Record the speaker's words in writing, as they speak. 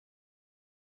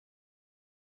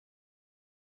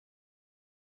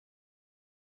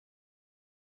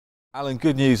Alan,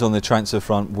 good news on the transfer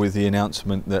front with the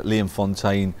announcement that Liam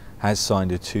Fontaine has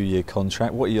signed a 2-year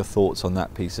contract. What are your thoughts on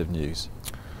that piece of news?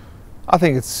 I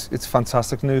think it's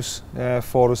fantastic news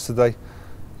for us today. You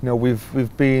know,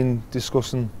 we've been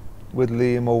discussing with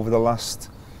Liam over the last,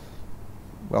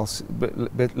 well,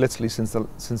 literally since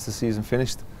the season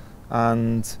finished,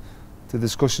 and the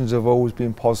discussions have always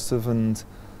been positive. And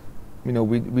you know,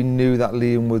 we knew that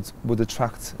Liam would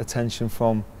attract attention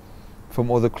from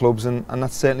other clubs, and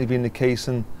that's certainly been the case.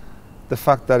 And the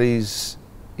fact that he's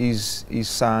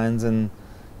signed, and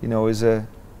you know, is a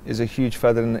huge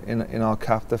feather in our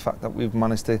cap. The fact that we've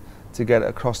managed to get it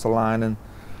across the line, and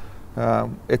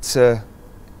it's a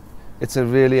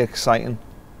really exciting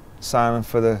signing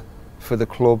for the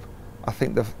club. I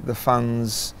think the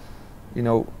fans, you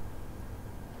know,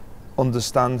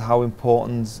 understand how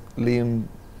important Liam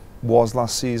was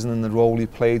last season and the role he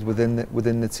played within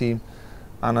the team.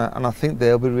 And I think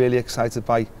they'll be really excited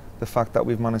by the fact that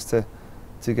we've managed to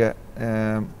get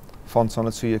Font on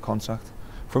a 2-year contract.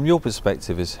 From your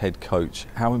perspective as head coach,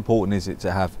 how important is it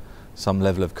to have some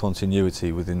level of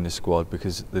continuity within the squad,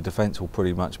 because the defence will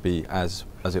pretty much be as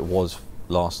it was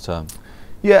last term?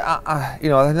 Yeah, you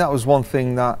know, I think that was one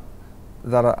thing that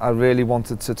I really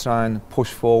wanted to try and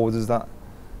push forward, is that,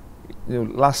 you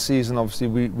know, last season obviously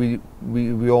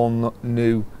we all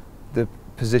knew the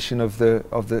position of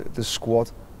the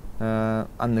squad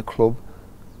and the club,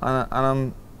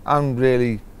 and I'm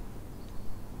really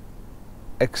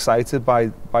excited by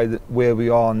where we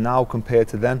are now compared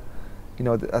to then. You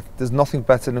know, there's nothing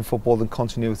better in football than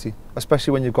continuity,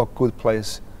 especially when you've got good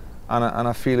players, and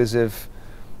I feel as if,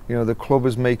 you know, the club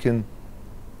is making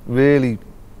really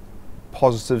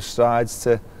positive strides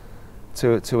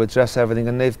to address everything,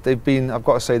 and they've been, I've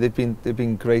got to say, they've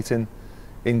been great in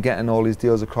getting all these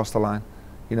deals across the line.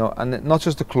 You know, and not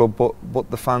just the club, but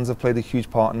the fans have played a huge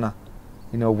part in that.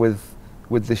 You know,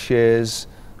 with the shares,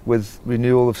 with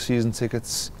renewal of season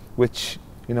tickets, which,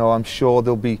 you know, I'm sure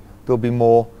there'll be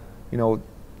more. You know,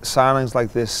 signings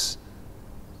like this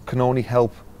can only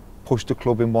help push the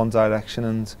club in one direction,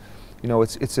 and you know,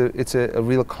 it's a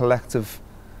real collective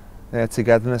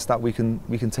togetherness that we can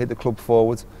take the club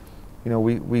forward. You know,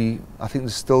 I think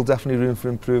there's still definitely room for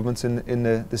improvements in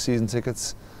the season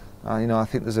tickets. You know, I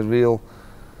think there's a real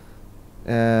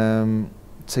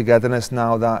togetherness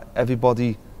now that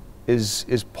everybody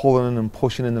is pulling and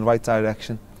pushing in the right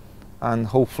direction, and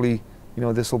hopefully, you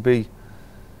know, this will be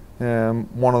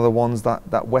one of the ones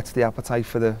that whets the appetite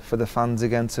for the fans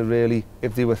again, to really,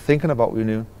 if they were thinking about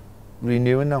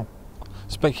renewing now.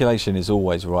 Speculation is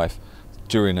always rife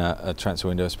during a transfer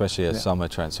window, especially a summer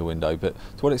transfer window, but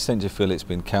to what extent do you feel it's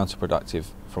been counterproductive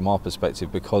from our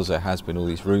perspective, because there has been all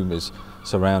these rumours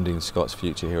surrounding Scott's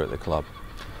future here at the club?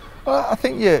 Well, I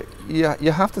think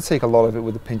you have to take a lot of it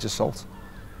with a pinch of salt.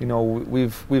 You know,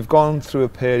 we've gone through a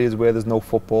period where there's no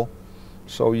football,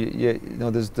 so you know,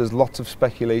 there's lots of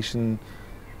speculation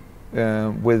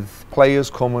with players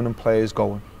coming and players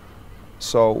going.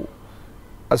 So,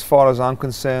 as far as I'm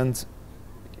concerned,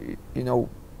 you know,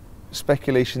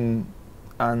 speculation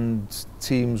and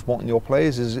teams wanting your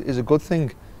players is a good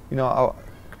thing. You know,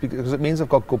 because it means I've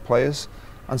got good players,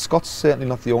 and Scott's certainly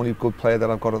not the only good player that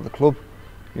I've got at the club.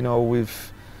 You know,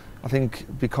 I think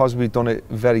because we've done it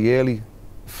very early,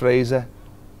 Fraser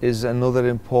is another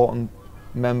important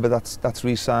member that's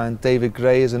re-signed. David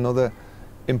Gray is another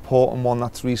important one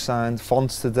that's re-signed.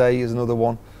 Fonts today is another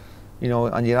one. You know,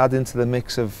 and you add into the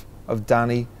mix of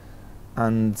Danny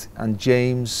and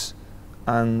James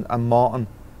and Martin.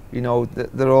 You know,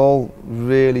 they're all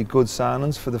really good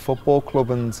signings for the football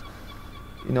club, and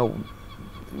you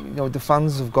know the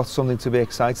fans have got something to be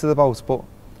excited about. But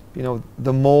you know,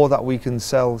 the more that we can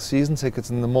sell season tickets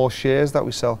and the more shares that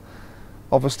we sell,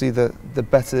 obviously the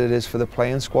better it is for the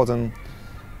playing squad. And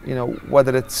you know,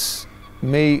 whether it's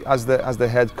me as the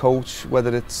head coach,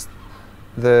 whether it's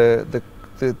the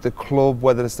club,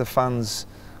 whether it's the fans,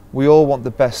 we all want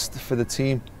the best for the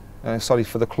team,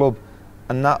 for the club,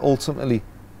 and that ultimately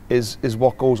is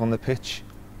what goes on the pitch.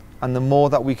 And the more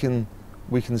that we can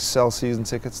sell season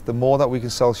tickets, the more that we can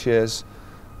sell shares,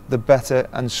 the better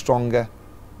and stronger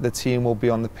the team will be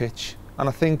on the pitch. And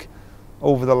I think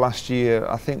over the last year,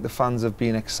 I think the fans have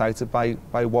been excited by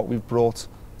what we've brought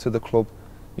to the club.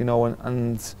 You know,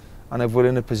 and if we're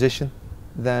in a position,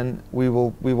 then we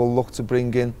will look to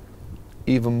bring in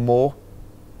even more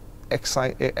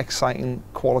exciting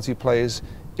quality players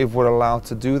if we're allowed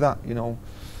to do that. You know,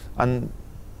 and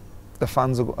the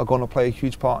fans are going to play a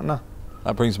huge part in that.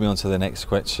 That brings me on to the next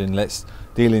question. Let's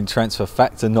deal in transfer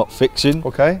fact and not fiction.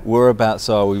 Okay. Whereabouts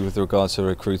are we with regards to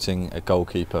recruiting a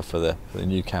goalkeeper for the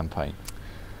new campaign?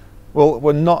 Well,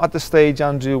 we're not at the stage,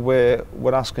 Andrew, where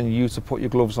we're asking you to put your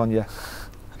gloves on yet.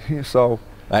 So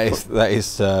that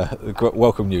is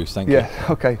welcome news. Thank you. Yeah.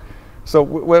 Okay. So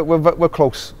we're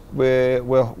close. We're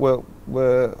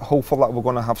hopeful that we're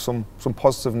going to have some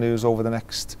positive news over the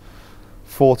next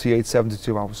 48,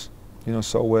 72 hours. You know,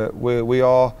 so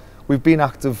we've been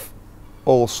active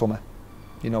all summer.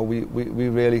 You know, we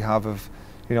really have.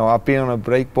 You know, I've been on a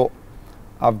break, but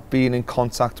I've been in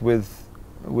contact with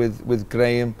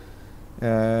Graham,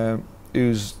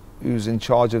 who's in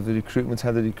charge of the recruitment,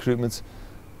 head of recruitment,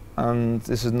 and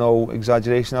this is no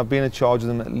exaggeration. I've been in charge of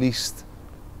them at least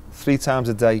 3 times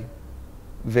a day,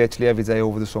 virtually every day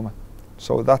over the summer.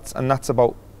 So that's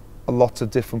about a lot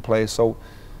of different players. So,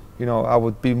 you know, I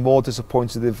would be more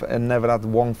disappointed if I never had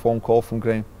one phone call from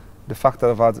Graham. The fact that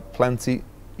I've had plenty,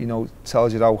 you know,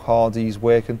 tells you how hard he's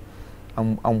working,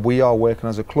 and we are working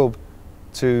as a club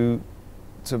to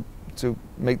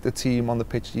make the team on the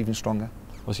pitch even stronger.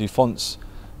 Obviously, Font's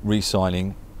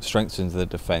re-signing strengthens the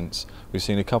defence. We've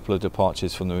seen a couple of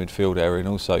departures from the midfield area, and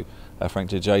also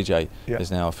Frank JJ has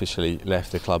now officially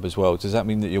left the club as well. Does that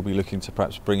mean that you'll be looking to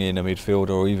perhaps bring in a midfielder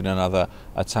or even another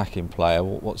attacking player?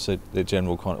 What's the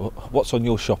general kind of, what's on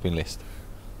your shopping list?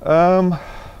 Well,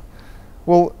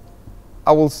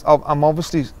 I'm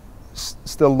obviously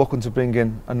still looking to bring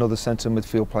in another centre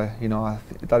midfield player. You know,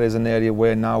 that is an area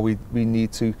where now we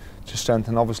need to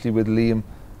strengthen. Obviously, with Liam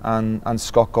and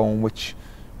Scott going, which,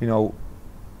 you know,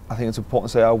 I think it's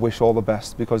important to say I wish all the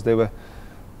best, because they were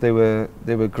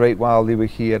great while they were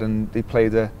here, and they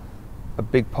played a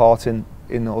big part in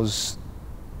us,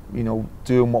 you know,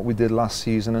 doing what we did last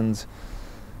season. And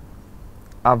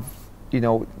you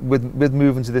know, with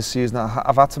moving to this season,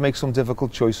 I've had to make some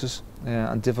difficult choices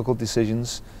and difficult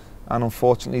decisions, and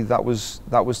unfortunately that was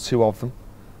 2 of them.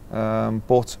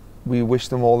 But we wish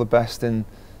them all the best in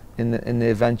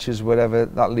their ventures, wherever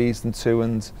that leads them to,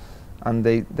 and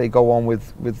they go on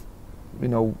with you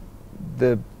know,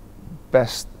 the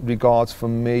best regards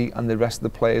from me and the rest of the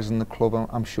players in the club,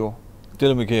 I'm sure.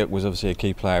 Dylan McGeoch was obviously a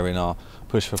key player in our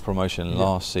push for promotion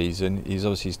last season. He's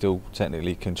obviously still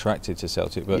technically contracted to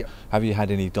Celtic, but have you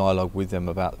had any dialogue with them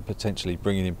about potentially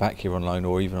bringing him back here on loan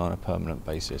or even on a permanent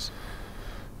basis?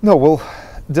 No, well,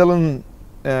 Dylan,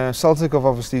 Celtic have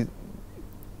obviously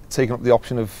taken up the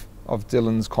option of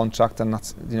Dylan's contract, and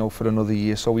that's, you know, for another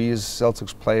year. So he is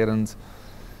Celtic's player, and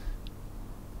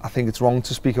I think it's wrong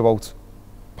to speak about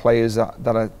players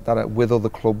that are with other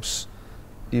clubs,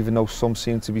 even though some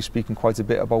seem to be speaking quite a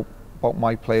bit about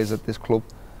my players at this club.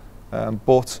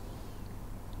 But,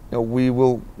 you know, we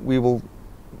will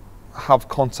have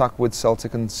contact with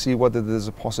Celtic and see whether there's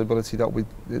a possibility that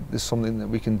there's something that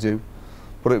we can do,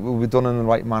 but it will be done in the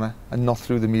right manner and not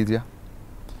through the media.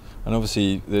 And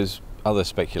obviously there's other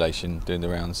speculation doing the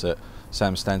rounds that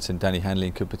Sam Stanton, Danny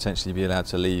Handling could potentially be allowed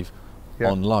to leave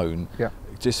on loan.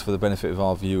 Just for the benefit of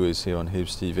our viewers here on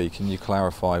Hibs TV, can you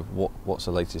clarify what's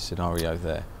the latest scenario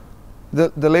there?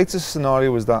 The latest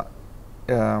scenario is that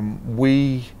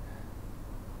the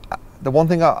one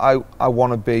thing I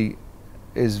want to be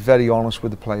is very honest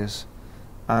with the players,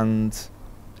 and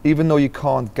even though you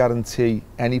can't guarantee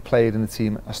any player in the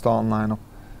team a starting lineup,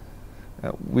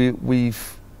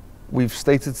 we've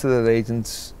stated to their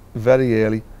agents very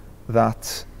early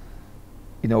that,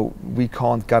 you know, we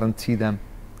can't guarantee them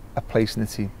a place in the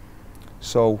team.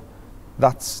 So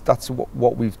that's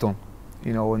what we've done,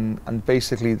 you know, and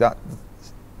basically that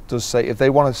does say if they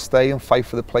want to stay and fight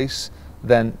for the place,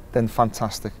 then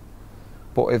fantastic.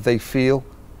 But if they feel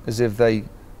as if they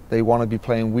want to be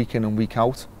playing week in and week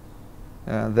out,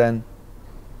 then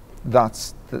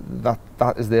that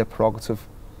is their prerogative,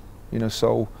 you know.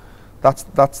 So that's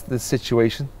the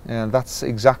situation, and that's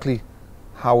exactly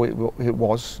how it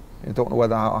was. I don't know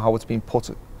whether how it's been put.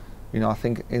 You know, I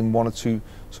think in 1 or 2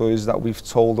 stories that we've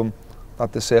told them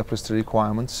that they're surplus to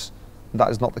requirements. That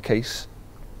is not the case.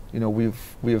 You know,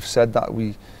 we have said that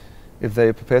if they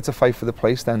are prepared to fight for the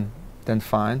place, then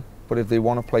fine. But if they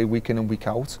want to play week in and week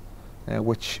out,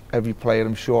 which every player,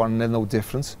 I'm sure, and they're no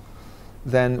different,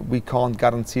 then we can't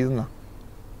guarantee them that.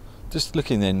 Just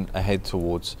looking then ahead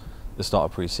towards the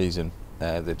start of pre-season,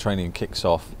 the training kicks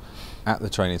off at the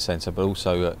training centre, but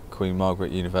also at Queen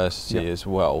Margaret University as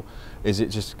well. Is it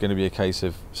just going to be a case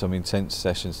of some intense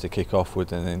sessions to kick off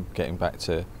with, and then getting back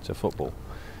to football?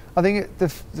 I think the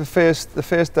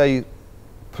first day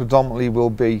predominantly will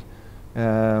be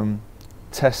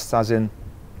tests, as in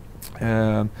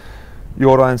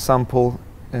urine sample,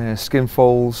 skin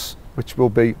folds, which will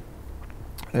be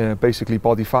basically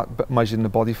body fat, measuring the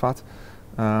body fat,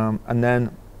 and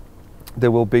then there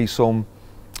will be some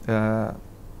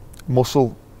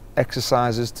muscle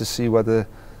exercises to see whether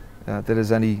there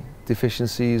is any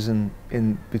deficiencies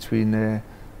in between their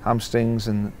hamstrings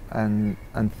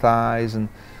and thighs, and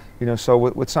so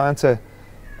we're trying to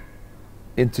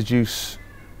introduce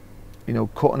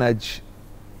cutting edge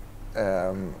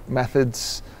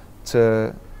methods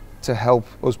to help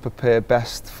us prepare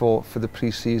best for the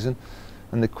pre-season.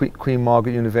 And the Queen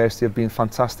Margaret University have been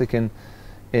fantastic in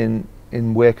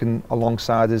working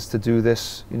alongside us to do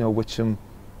this, which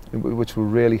we're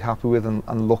really happy with,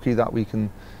 and lucky that we can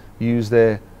use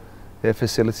their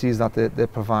facilities that they're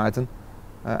providing.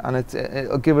 And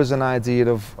it'll give us an idea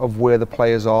of where the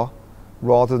players are,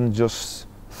 rather than just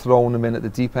throwing them in at the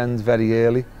deep end very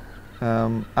early,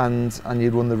 and you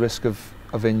run the risk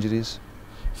of injuries.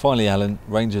 Finally, Alan,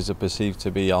 Rangers are perceived to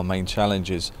be our main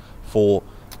challengers for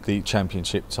the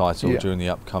championship title during the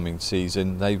upcoming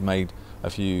season. They've made a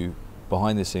few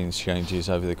behind the scenes changes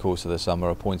over the course of the summer,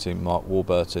 appointing Mark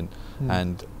Warburton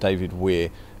and David Weir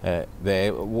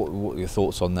there. What are your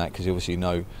thoughts on that? Because you obviously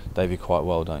know David quite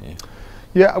well, don't you?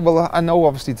 Yeah, well, I know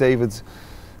obviously David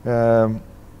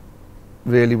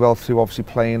really well through obviously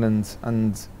playing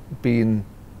and being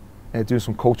doing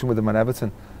some coaching with him at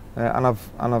Everton, and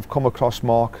I've come across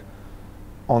Mark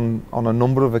on a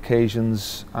number of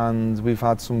occasions, and we've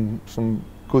had some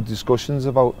good discussions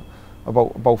about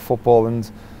football,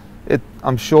 and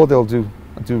I'm sure they'll do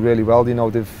really well.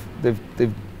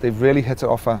 They've really hit it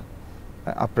off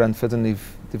at Brentford, and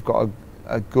they've got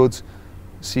a good,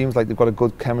 seems like they've got a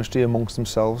good chemistry amongst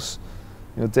themselves.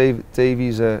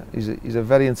 Davey's he's a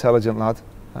very intelligent lad.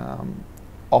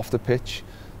 Off the pitch,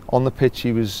 on the pitch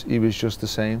he was just the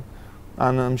same,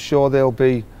 and I'm sure they'll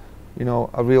be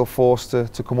a real force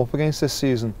to come up against this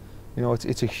season.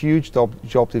 It's a huge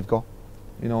job they've got.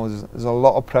 There's a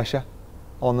lot of pressure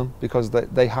on them because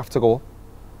they have to go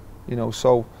up.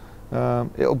 So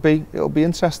it'll be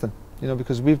interesting.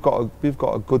 Because we've got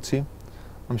a good team.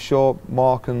 I'm sure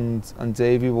Mark and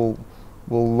Davey will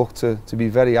look to be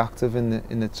very active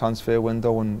in the transfer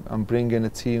window and bring in a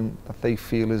team that they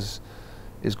feel is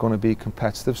going to be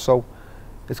competitive. So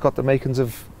it's got the makings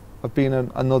of being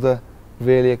another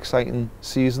really exciting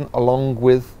season, along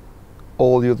with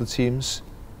all the other teams.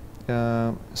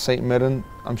 St Mirren,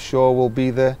 I'm sure, will be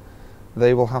there.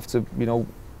 They will have to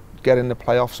get in the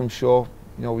playoffs, I'm sure.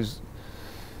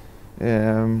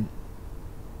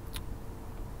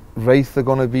 Wraith are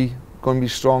going to be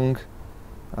strong.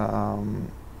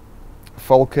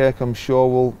 Falkirk, I'm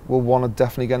sure, will want to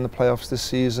definitely get in the playoffs this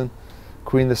season.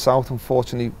 Queen of the South,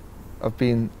 unfortunately, have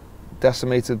been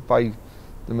decimated by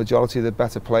the majority of the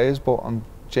better players, but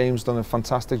James done a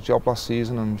fantastic job last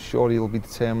season. I'm sure he'll be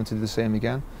determined to do the same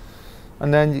again.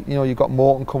 And then you've got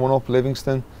Morton coming up,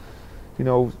 Livingston.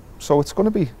 So it's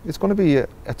going to be a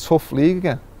tough league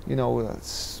again.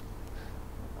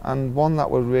 And one that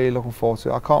we're really looking forward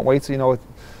to. I can't wait to,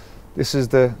 this is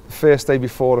the first day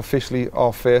before officially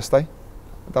our first day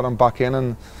that I'm back in,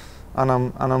 and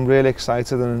I'm really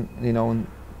excited, and and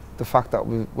the fact that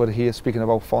we're here speaking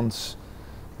about Font's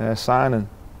signing,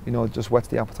 just whets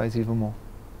the appetite even more.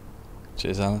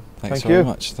 Cheers, Alan. Thanks very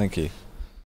much. Thank you.